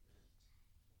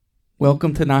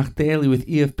Welcome to Nach Daily with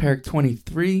Eov Perek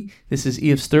 23. This is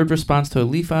Eov's third response to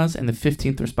Eliphaz and the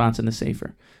 15th response in the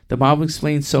Sefer. The Bible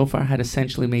explained so far had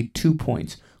essentially made 2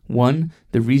 points. 1,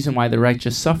 the reason why the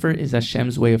righteous suffer is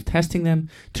Hashem's way of testing them,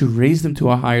 to raise them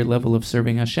to a higher level of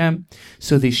serving Hashem,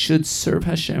 so they should serve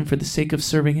Hashem for the sake of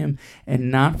serving Him and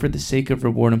not for the sake of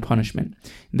reward and punishment.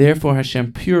 Therefore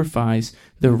Hashem purifies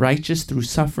the righteous through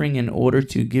suffering in order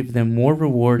to give them more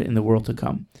reward in the world to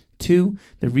come. 2,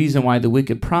 the reason why the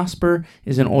wicked prosper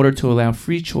is in order to allow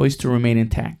free choice to remain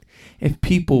intact. If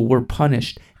people were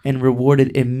punished and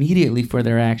rewarded immediately for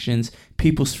their actions,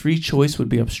 people's free choice would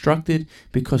be obstructed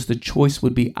because the choice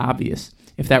would be obvious.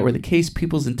 If that were the case,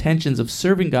 people's intentions of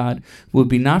serving God would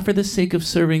be not for the sake of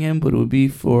serving Him, but it would be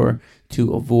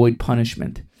to avoid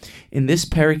punishment. In this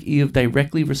perek, Eov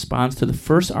directly responds to the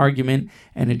first argument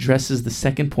and addresses the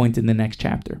second point in the next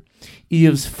chapter.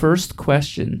 Eov's first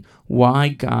question, why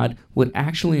God would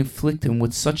actually inflict him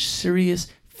with such serious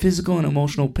physical and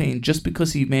emotional pain just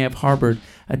because he may have harbored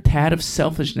a tad of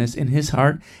selfishness in his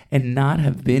heart and not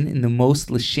have been in the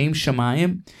most l'shem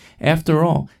shamayim. After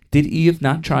all, did Eov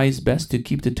not try his best to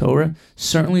keep the Torah?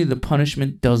 Certainly the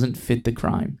punishment doesn't fit the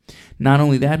crime. Not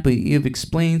only that, but Eov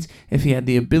explains if he had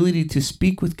the ability to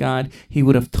speak with God, he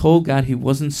would have told God he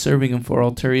wasn't serving Him for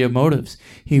ulterior motives.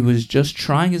 He was just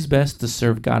trying his best to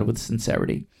serve God with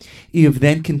sincerity. Eov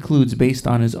then concludes, based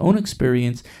on his own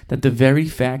experience, that the very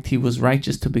fact he was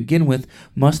righteous to begin with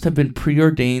must have been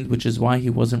preordained, which is why he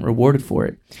wasn't rewarded for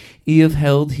it. Eov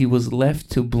held he was left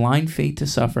to blind fate to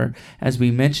suffer. As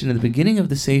we mentioned at the beginning of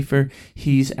the Sefer,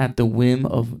 he's at the whim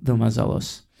of the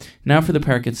Mazalos. Now for the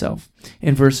perek itself.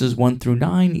 In verses 1 through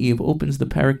 9, Eov opens the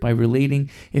perek by relating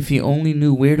if he only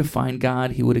knew where to find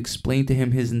God, he would explain to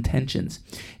him his intentions.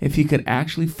 If he could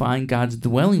actually find God's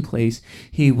dwelling place,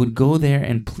 he would go there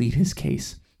and plead his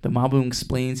case. The Malbim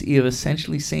explains Eov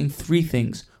essentially saying 3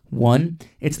 things. 1,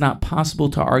 it's not possible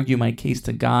to argue my case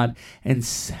to God and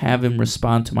have Him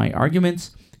respond to my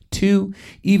arguments. 2,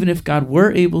 even if God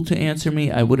were able to answer me,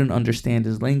 I wouldn't understand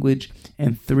His language.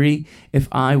 And 3, if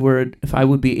I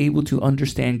would be able to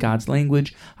understand God's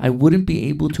language, I wouldn't be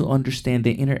able to understand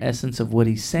the inner essence of what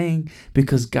He's saying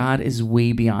because God is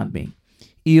way beyond me.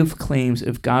 Eov claims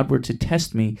if God were to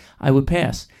test me, I would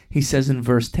pass. He says in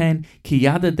verse 10, Ki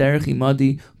yada derech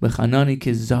imadi b'chanani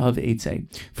kizav eitzei.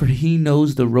 For He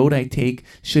knows the road I take.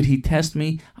 Should He test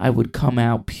me, I would come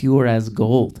out pure as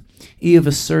gold. Eov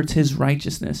asserts his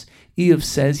righteousness. Eov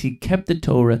says he kept the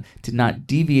Torah, did not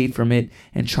deviate from it,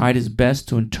 and tried his best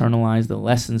to internalize the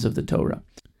lessons of the Torah.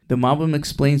 The Malbim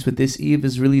explains with this, Eov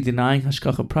is really denying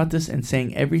Hashgacha Pratis and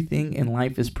saying everything in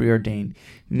life is preordained.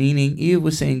 Meaning, Eov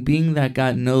was saying, being that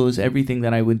God knows everything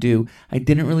that I would do, I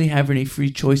didn't really have any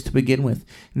free choice to begin with.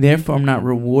 Therefore, I'm not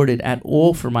rewarded at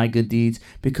all for my good deeds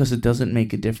because it doesn't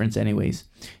make a difference anyways.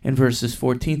 In verses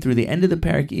 14 through the end of the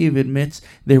perek, Eov admits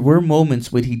there were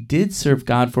moments when he did serve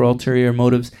God for ulterior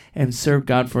motives and serve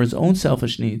God for his own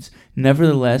selfish needs.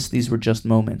 Nevertheless, these were just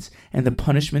moments, and the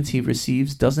punishments he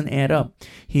receives doesn't add up.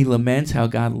 He laments how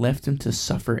God left him to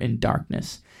suffer in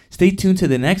darkness. Stay tuned to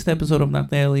the next episode of Nach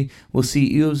Daily. We'll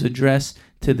see Eov's address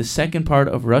to the second part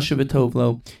of Rasha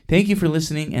V'Tovlo. Thank you for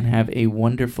listening and have a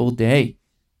wonderful day.